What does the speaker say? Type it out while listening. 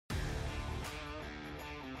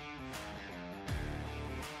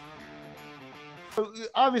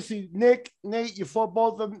Obviously, Nick, Nate, you fought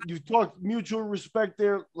both of them. You talked mutual respect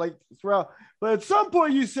there, like throughout. But at some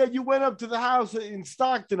point, you said you went up to the house in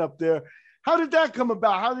Stockton up there. How did that come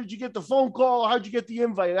about? How did you get the phone call? How'd you get the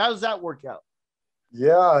invite? How does that work out?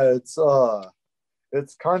 Yeah,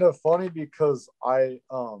 it's kind of funny because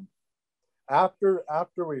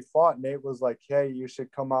after we fought, Nate was like, "Hey, you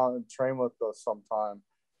should come out and train with us sometime."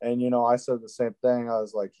 And I said the same thing. I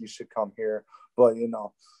was like, "He should come here," but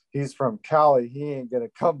he's from Cali. He ain't gonna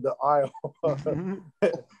come to Iowa.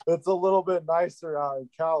 It's a little bit nicer out in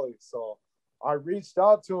Cali. So I reached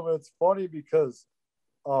out to him. It's funny because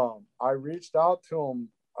I reached out to him.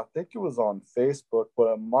 I think it was on Facebook,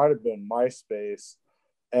 but it might have been MySpace.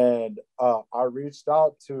 And I reached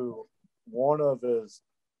out to one of his.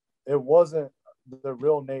 It wasn't the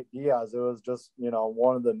real Nate Diaz. It was just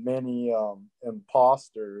one of the many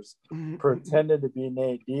imposters pretended to be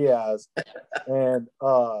Nate Diaz. And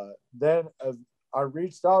then I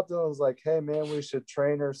reached out to him. I was like, "Hey man, we should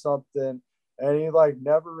train or something." And he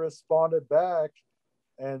never responded back.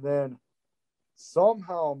 And then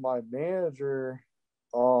somehow my manager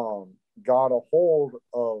got a hold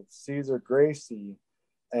of Cesar Gracie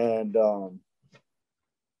and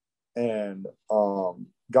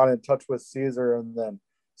got in touch with Caesar, and then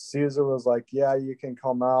Caesar was like, "Yeah, you can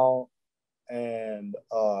come out." And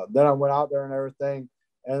then I went out there and everything,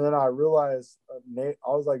 and then I realized Nate.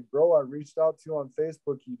 I was like, "Bro, I reached out to you on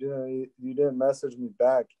Facebook. You didn't message me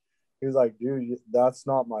back." He was like, "Dude, that's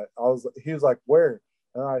not my." He was like, "Where?"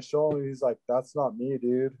 And I showed him. He's like, "That's not me,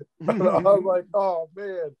 dude." I was like, "Oh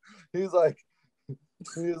man." He's like,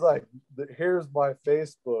 "Here's my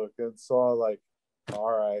Facebook," and so I like.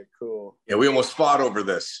 All right, cool. Yeah, we almost fought over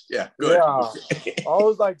this. Yeah, good. Yeah, I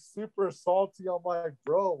was super salty. I'm like,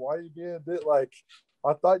 "Bro, why are you being a bit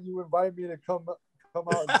I thought you invited me to come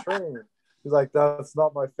out and train." He's like, "That's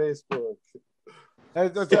not my Facebook."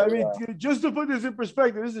 Just to put this in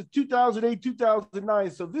perspective, this is 2008,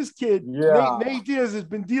 2009. So this kid, Nate Diaz, has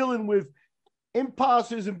been dealing with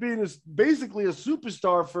imposters and being basically a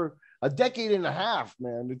superstar for a decade and a half,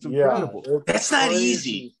 man. It's incredible. That's not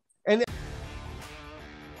easy. And